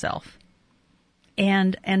with ourselves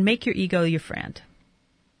and make your ego your friend.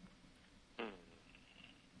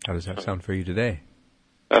 How does that sound for you today?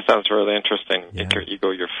 That sounds really interesting. Yeah. Make your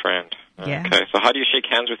ego your friend. Yeah. Okay, so how do you shake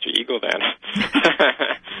hands with your ego then?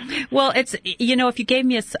 Well, it's, if you gave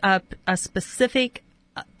me a specific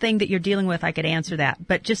thing that you're dealing with, I could answer that.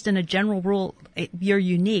 But just in a general rule, you're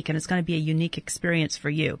unique, and it's going to be a unique experience for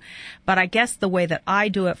you. But I guess the way that I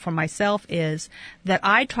do it for myself is that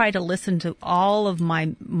I try to listen to all of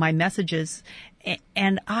my messages,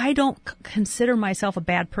 and I don't consider myself a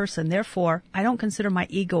bad person. Therefore, I don't consider my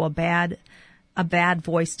ego a bad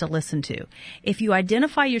voice to listen to. If you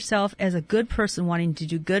identify yourself as a good person wanting to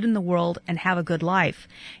do good in the world and have a good life,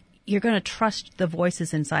 you're going to trust the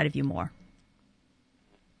voices inside of you more.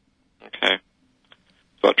 Okay.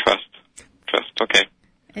 So trust, okay.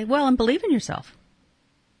 Well, and believe in yourself.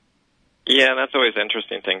 Yeah, and that's always an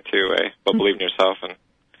interesting thing, too, about believing in yourself. And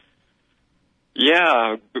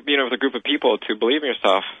yeah, with a group of people, to believe in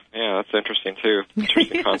yourself. Yeah, that's interesting, too.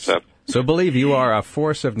 Interesting Yes. concept. So believe you are a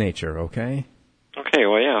force of nature, okay? Okay,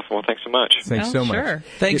 well, yeah. Well, thanks so much. Thanks so much. Sure.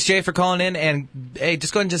 Thanks, Jay, for calling in. And, hey,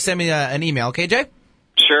 just go ahead and just send me an email, okay, Jay?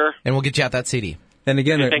 Sure. And we'll get you out that CD. And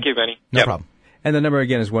again, Thank you, Benny. No Yep. problem. And the number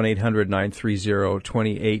again is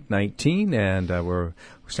 1-800-930-2819, and we're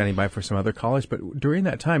standing by for some other callers. But during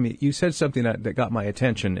that time, you said something that got my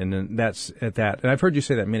attention, and that's at that. And I've heard you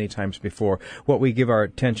say that many times before. What we give our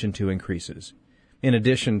attention to increases, in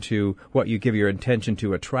addition to what you give your attention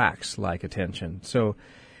to attracts like attention. So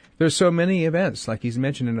there's so many events, like he's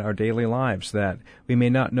mentioned, in our daily lives that we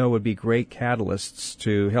may not know would be great catalysts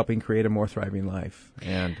to helping create a more thriving life.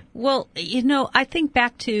 And Well, I think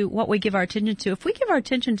back to what we give our attention to. If we give our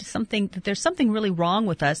attention to something, that there's something really wrong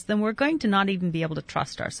with us, then we're going to not even be able to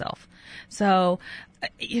trust ourselves. So,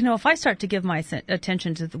 if I start to give my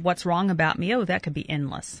attention to what's wrong about me, that could be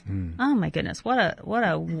endless. Oh my goodness, what a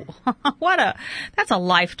that's a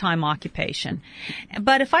lifetime occupation.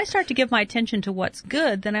 But if I start to give my attention to what's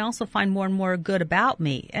good, then I also find more and more good about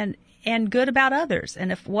me and good about others.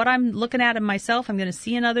 And if what I'm looking at in myself, I'm going to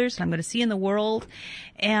see in others, and I'm going to see in the world.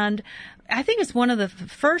 And I think it's one of the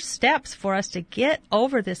first steps for us to get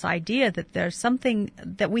over this idea that there's something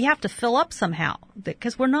that we have to fill up somehow,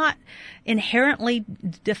 because we're not inherently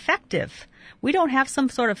defective. We don't have some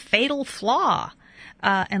sort of fatal flaw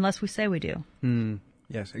unless we say we do.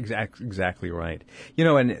 yes, exactly right.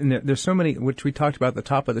 And there's so many, which we talked about at the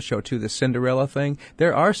top of the show too, the Cinderella thing.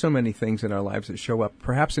 There are so many things in our lives that show up,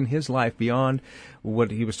 perhaps in his life beyond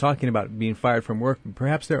what he was talking about, being fired from work.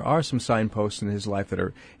 Perhaps there are some signposts in his life that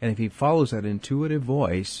are, and if he follows that intuitive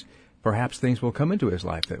voice, perhaps things will come into his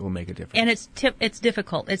life that will make a difference. And it's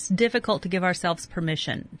difficult. It's difficult to give ourselves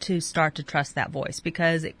permission to start to trust that voice,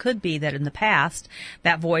 because it could be that in the past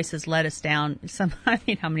that voice has led us down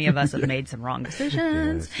how many of us have made some wrong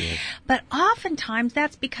decisions? Yes. But oftentimes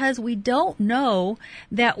that's because we don't know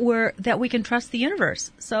that we can trust the universe.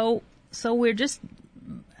 So we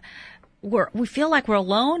feel like we're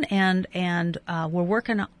alone, and we're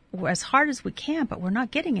working as hard as we can, but we're not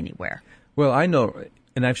getting anywhere. Well, I know,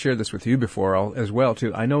 and I've shared this with you before as well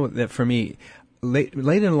too. I know that for me, late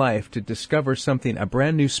in life, to discover something, a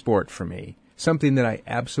brand new sport for me, something that I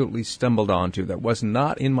absolutely stumbled onto that was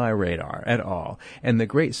not in my radar at all, and the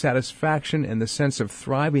great satisfaction and the sense of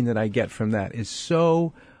thriving that I get from that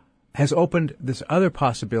has opened this other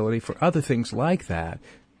possibility for other things like that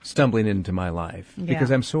stumbling into my life,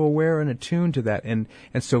 because I'm so aware and attuned to that, and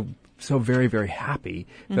so very, very happy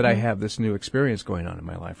that I have this new experience going on in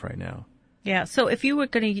my life right now. Yeah, so if you were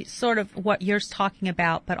going to sort of what you're talking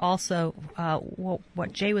about, but also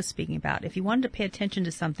what Jay was speaking about, if you wanted to pay attention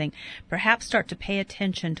to something, perhaps start to pay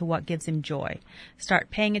attention to what gives him joy. Start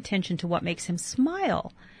paying attention to what makes him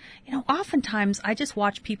smile. Oftentimes I just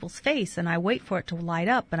watch people's face and I wait for it to light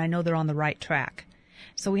up, and I know they're on the right track.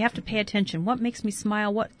 So we have to pay attention. What makes me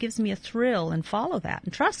smile? What gives me a thrill? And follow that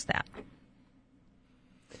and trust that.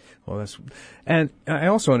 Well, and I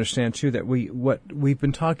also understand too that we've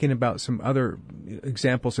been talking about some other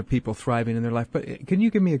examples of people thriving in their life. But can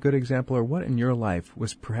you give me a good example, or what in your life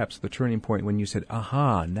was perhaps the turning point when you said,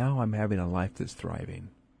 "Aha! Now I'm having a life that's thriving"?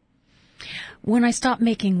 When I stopped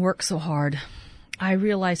making work so hard. I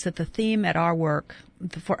realized that the theme at our work,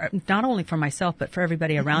 not only for myself but for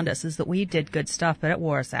everybody around us, is that we did good stuff, but it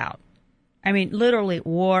wore us out. I mean, literally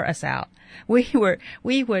wore us out.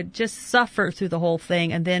 We would just suffer through the whole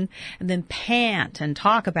thing and then pant and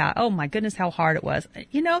talk about, oh my goodness, how hard it was.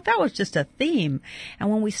 You know, that was just a theme. And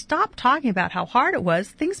when we stopped talking about how hard it was,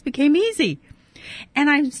 things became easy. And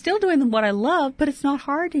I'm still doing what I love, but it's not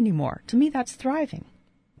hard anymore. To me, that's thriving.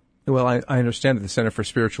 Well, I understand that the Center for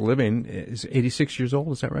Spiritual Living is 86 years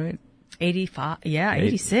old. Is that right? 85. Yeah,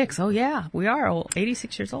 86. Oh, yeah. We are old.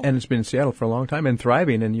 86 years old. And it's been in Seattle for a long time and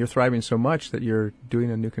thriving, and you're thriving so much that you're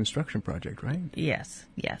doing a new construction project, right? Yes.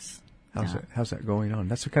 How's that going on?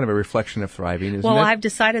 That's a kind of a reflection of thriving, isn't it? Well, I've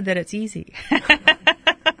decided that it's easy.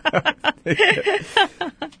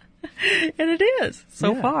 And it is,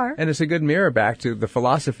 so far. And it's a good mirror back to the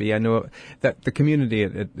philosophy. I know that the community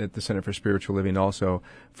at the Center for Spiritual Living also,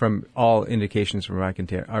 from all indications from what I can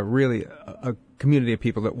tell, are really a community of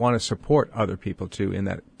people that want to support other people, too, in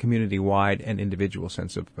that community-wide and individual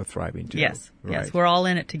sense of thriving, too. Yes, right. Yes, we're all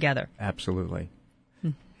in it together. Absolutely.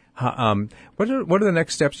 What are the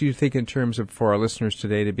next steps you think in terms of for our listeners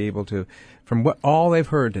today to be able to, from what all they've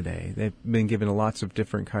heard today, they've been given lots of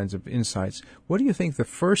different kinds of insights. What do you think the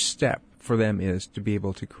first step for them is to be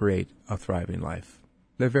able to create a thriving life?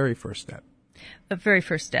 The very first step. The very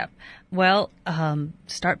first step. Well,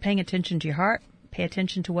 start paying attention to your heart. Pay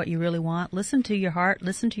attention to what you really want. Listen to your heart.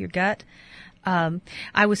 Listen to your gut. I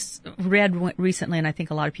read recently, and I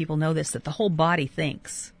think a lot of people know this, that the whole body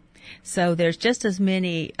thinks. So there's just as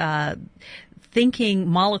many thinking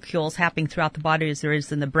molecules happening throughout the body as there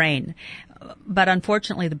is in the brain. But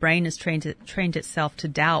unfortunately, the brain has trained itself to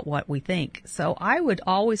doubt what we think. So I would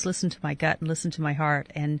always listen to my gut and listen to my heart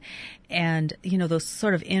and you know, those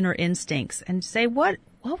sort of inner instincts and say, what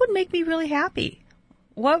would make me really happy?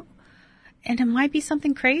 And it might be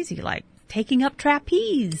something crazy like taking up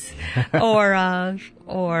trapeze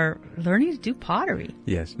or learning to do pottery.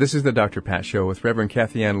 Yes. This is the Dr. Pat Show with Reverend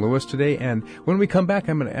Kathy Ann Lewis today. And when we come back,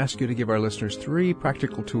 I'm going to ask you to give our listeners 3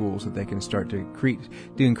 practical tools that they can start to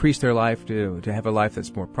increase their life, to have a life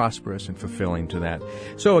that's more prosperous and fulfilling to that.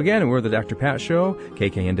 So again, we're the Dr. Pat Show,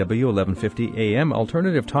 KKNW 1150 AM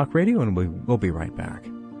Alternative Talk Radio, and we'll be right back.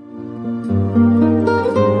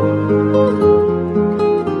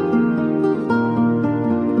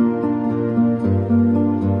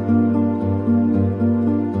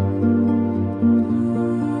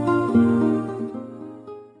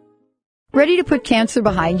 Ready to put cancer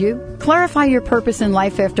behind you? Clarify your purpose in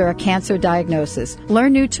life after a cancer diagnosis.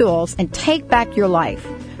 Learn new tools and take back your life.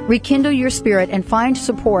 Rekindle your spirit and find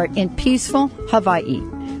support in peaceful Hawaii.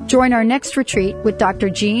 Join our next retreat with Dr.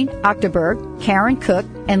 Jean Octoberg, Karen Cook,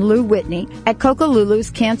 and Lou Whitney at Kokolulu's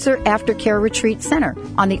Cancer Aftercare Retreat Center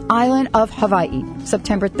on the island of Hawaii,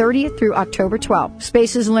 September 30th through October 12th.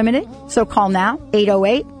 Space is limited, so call now,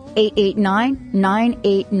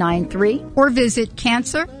 808-889-9893, or visit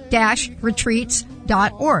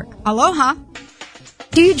cancer-retreats.org. Aloha!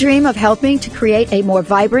 Do you dream of helping to create a more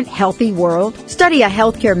vibrant, healthy world? Study a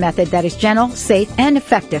healthcare method that is gentle, safe, and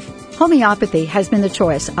effective. Homeopathy has been the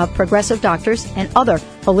choice of progressive doctors and other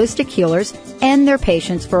holistic healers and their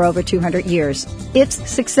patients for over 200 years. Its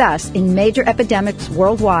success in major epidemics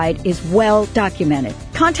worldwide is well documented.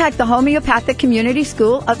 Contact the Homeopathic Community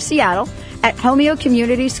School of Seattle at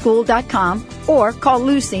homeocommunityschool.com or call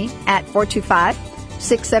Lucy at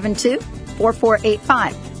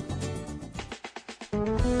 425-672-4485.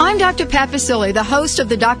 I'm Dr. Pat Basile, the host of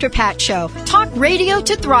the Dr. Pat Show, talk radio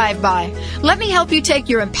to thrive by. Let me help you take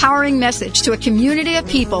your empowering message to a community of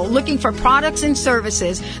people looking for products and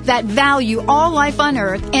services that value all life on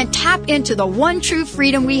earth and tap into the one true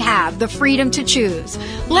freedom we have, the freedom to choose.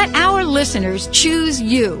 Let our listeners choose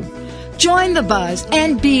you. Join the buzz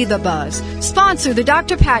and be the buzz. Sponsor the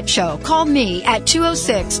Dr. Pat Show. Call me at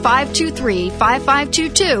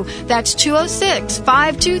 206-523-5522. That's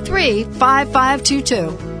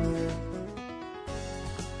 206-523-5522.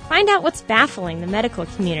 Find out what's baffling the medical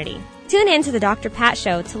community. Tune in to the Dr. Pat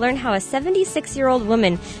Show to learn how a 76-year-old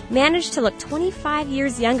woman managed to look 25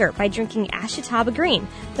 years younger by drinking Ashitaba Green,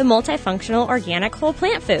 the multifunctional organic whole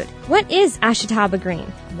plant food. What is Ashitaba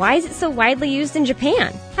Green? Why is it so widely used in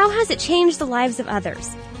Japan? How has it changed the lives of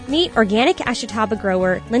others? Meet organic Ashitaba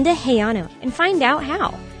grower Linda Hayano and find out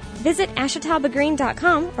how. Visit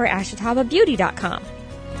ashitabagreen.com or ashitababeauty.com.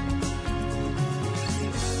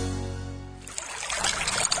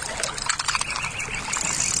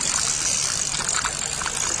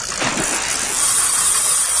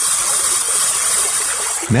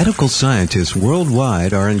 Medical scientists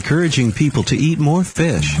worldwide are encouraging people to eat more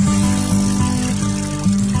fish.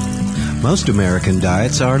 Most American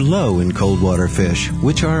diets are low in cold water fish,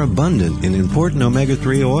 which are abundant in important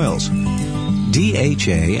omega-3 oils.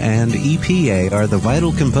 DHA and EPA are the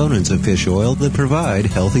vital components of fish oil that provide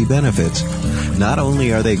healthy benefits. Not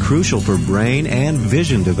only are they crucial for brain and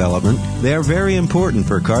vision development, they are very important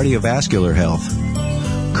for cardiovascular health.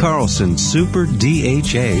 Carlson Super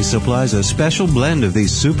DHA supplies a special blend of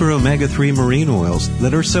these super omega-3 marine oils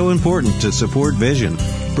that are so important to support vision,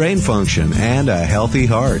 brain function, and a healthy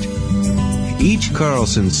heart. Each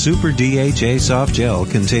Carlson Super DHA soft gel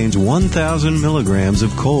contains 1,000 milligrams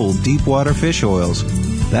of cold, deep water fish oils.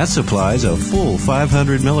 That supplies a full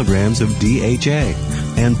 500 milligrams of DHA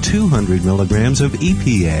and 200 milligrams of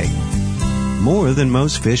EPA. More than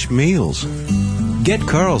most fish meals. Get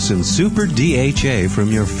Carlson Super DHA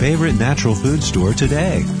from your favorite natural food store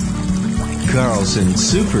today. Carlson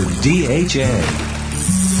Super DHA.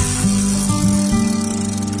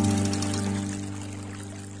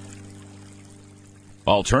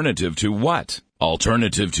 Alternative to what?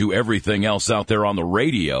 Alternative to everything else out there on the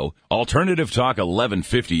radio. Alternative Talk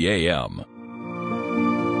 1150 AM.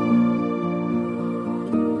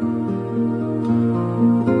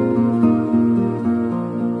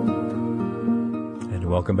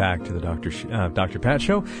 Welcome back to the Dr. Pat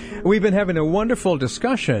Show. We've been having a wonderful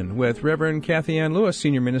discussion with Reverend Kathy Ann Lewis,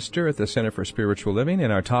 Senior Minister at the Center for Spiritual Living,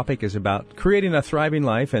 and our topic is about creating a thriving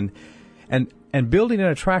life and building and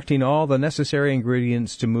attracting all the necessary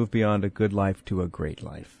ingredients to move beyond a good life to a great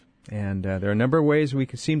life. And there are a number of ways we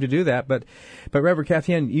could seem to do that, but Reverend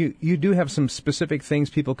Kathy Ann, you do have some specific things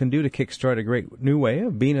people can do to kickstart a great new way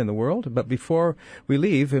of being in the world. But before we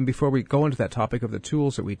leave and before we go into that topic of the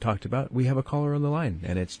tools that we talked about, we have a caller on the line,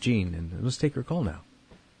 and it's Jean. And let's take her call now.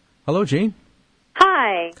 Hello, Jean.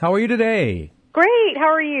 Hi. How are you today? Great.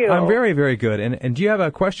 How are you? I'm very, very good. And do you have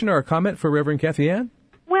a question or a comment for Reverend Kathy Ann?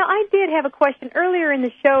 Well, I did have a question. Earlier in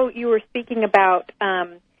the show, you were speaking about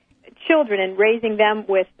children and raising them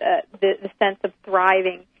with the sense of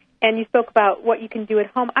thriving, and you spoke about what you can do at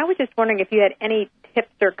home. I was just wondering if you had any tips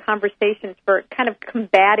or conversations for kind of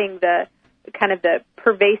combating the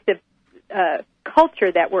pervasive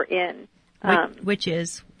culture that we're in, which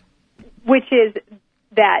is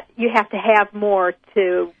that you have to have more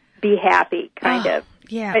to be happy, kind of.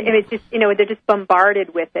 Yeah, and it's just they're just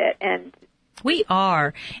bombarded with it, and we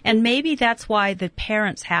are. And maybe that's why the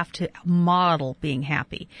parents have to model being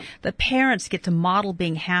happy. The parents get to model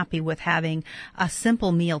being happy with having a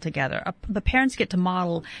simple meal together. The parents get to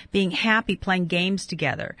model being happy playing games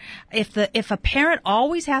together. If a parent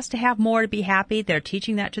always has to have more to be happy, they're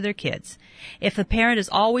teaching that to their kids. If the parent is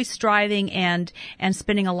always striving and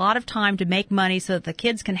spending a lot of time to make money so that the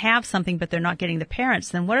kids can have something but they're not getting the parents,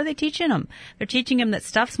 then what are they teaching them? They're teaching them that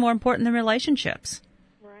stuff's more important than relationships.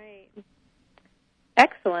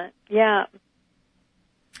 Excellent. Yeah.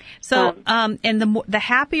 So, and the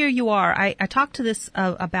happier you are, I talk to this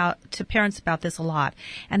to parents about this a lot,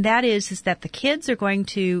 and that is that the kids are going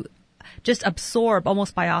to just absorb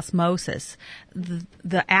almost by osmosis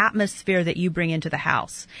the atmosphere that you bring into the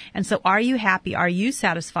house. And so, are you happy? Are you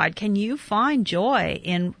satisfied? Can you find joy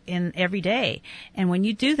in every day? And when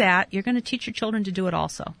you do that, you're going to teach your children to do it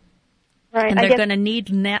also. Right. And they're going to need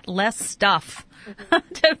less stuff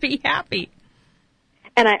to be happy.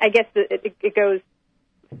 And I guess it goes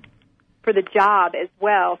for the job as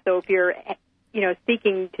well. So if you're,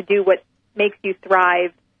 seeking to do what makes you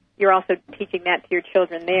thrive, you're also teaching that to your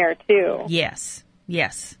children there too. Yes.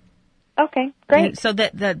 Okay, great. And so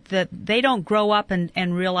that they don't grow up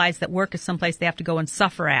and realize that work is someplace they have to go and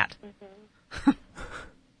suffer at. Mm-hmm.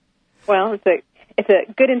 Well, it's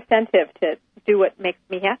a good incentive to do what makes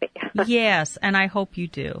me happy. Yes, and I hope you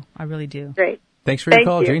do. I really do. Great. Thanks for your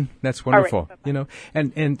call, Jean. That's wonderful. Right,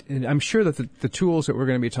 and I'm sure that the tools that we're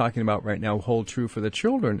going to be talking about right now hold true for the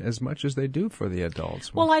children as much as they do for the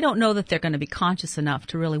adults. Well, I don't know that they're going to be conscious enough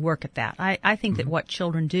to really work at that. I think that what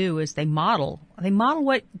children do is they model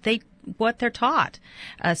what they're taught.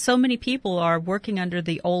 So many people are working under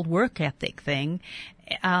the old work ethic thing,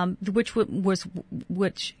 which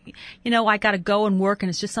I got to go and work and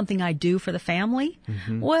it's just something I do for the family.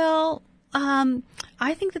 Mm-hmm. Well,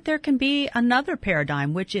 I think that there can be another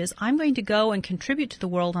paradigm, which is I'm going to go and contribute to the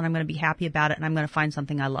world and I'm going to be happy about it and I'm going to find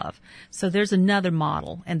something I love. So there's another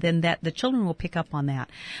model, and then that the children will pick up on that.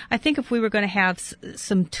 I think if we were going to have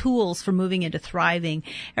some tools for moving into thriving,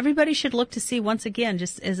 everybody should look to see once again,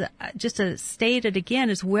 just to state it again,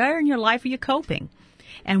 is where in your life are you coping?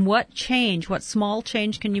 And what small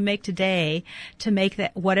change can you make today to make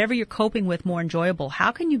that whatever you're coping with more enjoyable?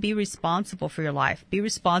 How can you be responsible for your life? Be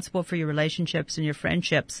responsible for your relationships and your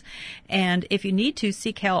friendships. And if you need to,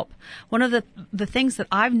 seek help. One of the things that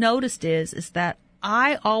I've noticed is that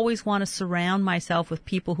I always want to surround myself with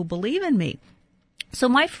people who believe in me. So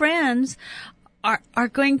my friends are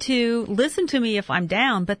going to listen to me if I'm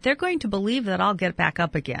down, but they're going to believe that I'll get back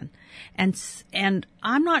up again. And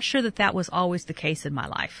I'm not sure that was always the case in my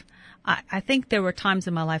life. I think there were times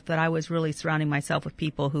in my life that I was really surrounding myself with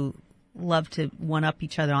people who loved to one-up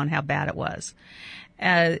each other on how bad it was.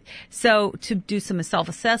 So to do some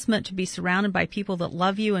self-assessment, to be surrounded by people that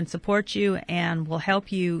love you and support you and will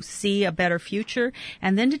help you see a better future,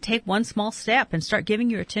 and then to take one small step and start giving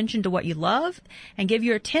your attention to what you love and give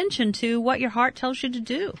your attention to what your heart tells you to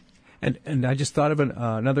do. And I just thought of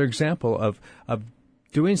another example of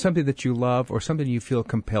doing something that you love or something you feel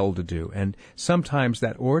compelled to do. And sometimes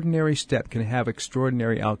that ordinary step can have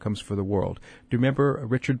extraordinary outcomes for the world. Do you remember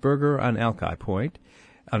Richard Berger on Alki Point?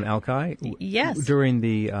 On Alki? Yes. During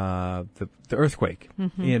the earthquake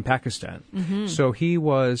in Pakistan. Mm-hmm. So he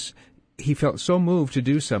felt so moved to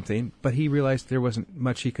do something, but he realized there wasn't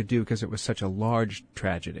much he could do because it was such a large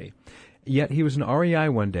tragedy. Yet he was in REI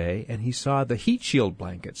one day, and he saw the heat shield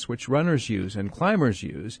blankets, which runners use and climbers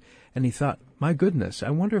use, and he thought, my goodness,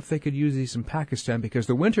 I wonder if they could use these in Pakistan because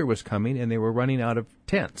the winter was coming and they were running out of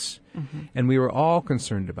tents. Mm-hmm. And we were all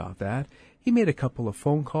concerned about that. He made a couple of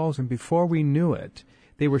phone calls, and before we knew it,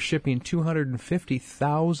 they were shipping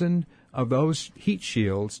 250,000 of those heat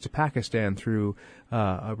shields to Pakistan through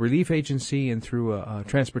a relief agency and through a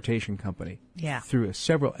transportation company. Yeah. Through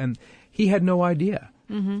several, and he had no idea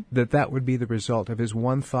that would be the result of his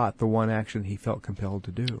one thought, the one action he felt compelled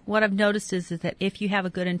to do. What I've noticed is that if you have a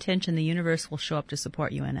good intention, the universe will show up to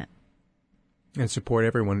support you in it. And support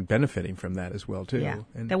everyone benefiting from that as well, too. Yeah.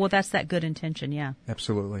 And well, that's that good intention, yeah.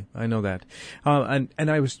 Absolutely. I know that. And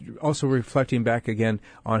I was also reflecting back again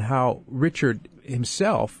on how Richard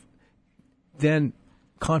himself then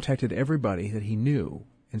contacted everybody that he knew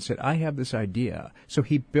and said, I have this idea. So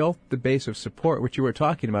he built the base of support, which you were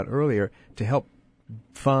talking about earlier, to help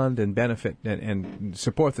fund and benefit and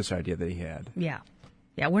support this idea that he had. Yeah.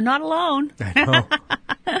 Yeah, we're not alone. I know.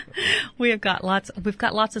 We've got lots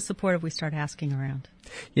of support if we start asking around.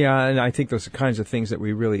 Yeah, and I think those kinds of things that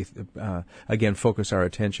we really, again, focus our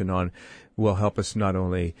attention on will help us not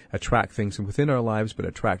only attract things within our lives, but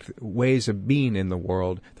attract ways of being in the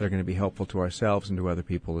world that are going to be helpful to ourselves and to other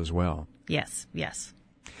people as well. Yes, yes.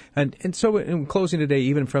 And so in closing today,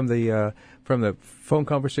 even from the phone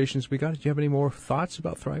conversations we got, do you have any more thoughts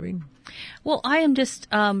about thriving? Well, I am just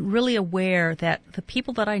really aware that the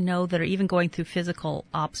people that I know that are even going through physical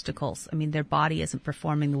obstacles, I mean, their body isn't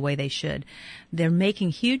performing the way they should. They're making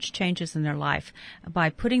huge changes in their life by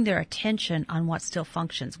putting their attention on what still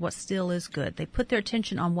functions, what still is good. They put their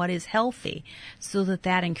attention on what is healthy so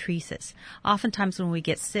that increases. Oftentimes when we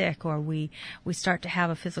get sick or we start to have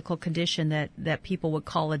a physical condition that people would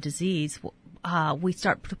call a disease, we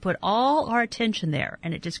start to put all our attention there,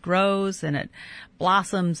 and it just grows and it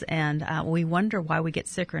blossoms, and we wonder why we get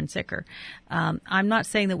sicker and sicker. I'm not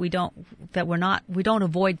saying that we don't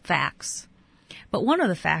avoid facts, but one of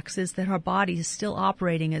the facts is that our body is still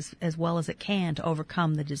operating as well as it can to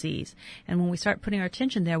overcome the disease. And when we start putting our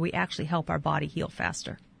attention there, we actually help our body heal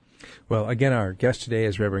faster. Well, again, our guest today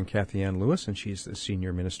is Reverend Kathy Ann Lewis, and she's the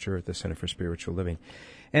senior minister at the Center for Spiritual Living.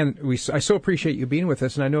 And I so appreciate you being with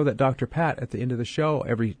us, and I know that Dr. Pat, at the end of the show,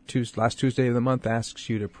 every last Tuesday of the month, asks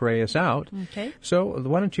you to pray us out. Okay. So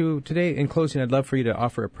why don't you, today, in closing, I'd love for you to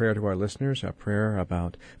offer a prayer to our listeners, a prayer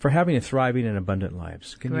for having a thriving and abundant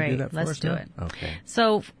lives. Can you do that for us? Let's do it. Okay.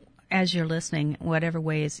 So as you're listening, whatever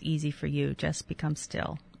way is easy for you, just become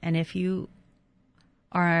still. And if you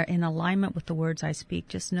are in alignment with the words I speak,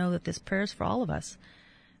 just know that this prayer is for all of us,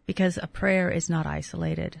 because a prayer is not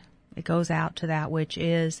isolated. It goes out to that which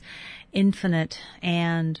is infinite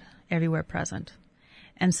and everywhere present.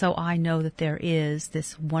 And so I know that there is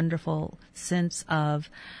this wonderful sense of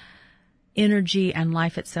energy and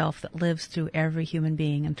life itself that lives through every human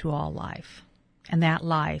being and through all life. And that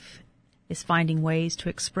life is finding ways to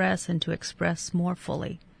express and to express more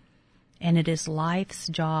fully. And it is life's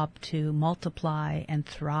job to multiply and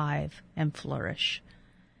thrive and flourish.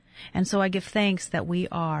 And so I give thanks that we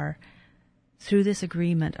are, through this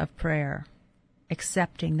agreement of prayer,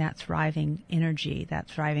 accepting that thriving energy, that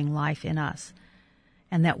thriving life in us,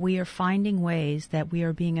 and that we are finding ways, that we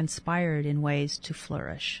are being inspired in ways to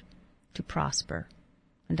flourish, to prosper,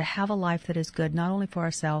 and to have a life that is good not only for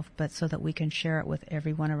ourselves, but so that we can share it with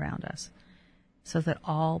everyone around us, so that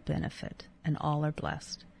all benefit and all are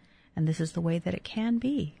blessed. And this is the way that it can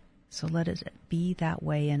be. So let it be that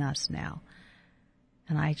way in us now.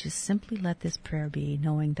 And I just simply let this prayer be,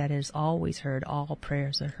 knowing that it is always heard. All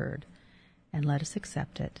prayers are heard. And let us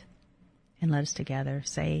accept it And let us together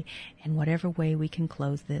say, in whatever way we can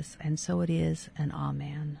close this, and so it is, and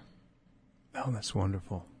amen. Oh, that's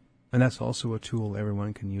wonderful. And that's also a tool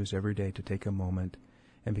everyone can use every day to take a moment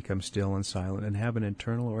and become still and silent and have an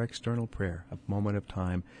internal or external prayer, a moment of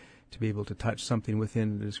time to be able to touch something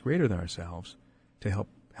within that is greater than ourselves, to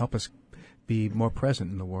help us be more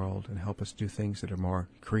present in the world and help us do things that are more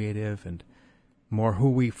creative and more who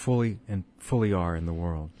we fully are in the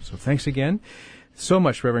world. So thanks again so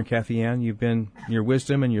much, Reverend Kathy Ann. Your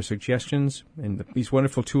wisdom and your suggestions and these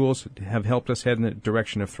wonderful tools have helped us head in the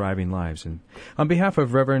direction of thriving lives. And on behalf of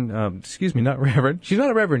she's not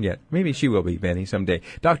a Reverend yet. Maybe she will be, Benny, someday.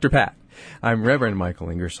 Dr. Pat, I'm Reverend Michael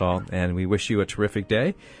Ingersoll, and we wish you a terrific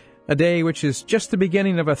day. A day which is just the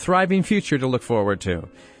beginning of a thriving future to look forward to.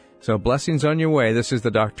 So blessings on your way. This is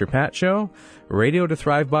the Dr. Pat Show, radio to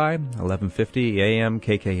thrive by, 1150 AM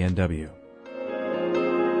KKNW.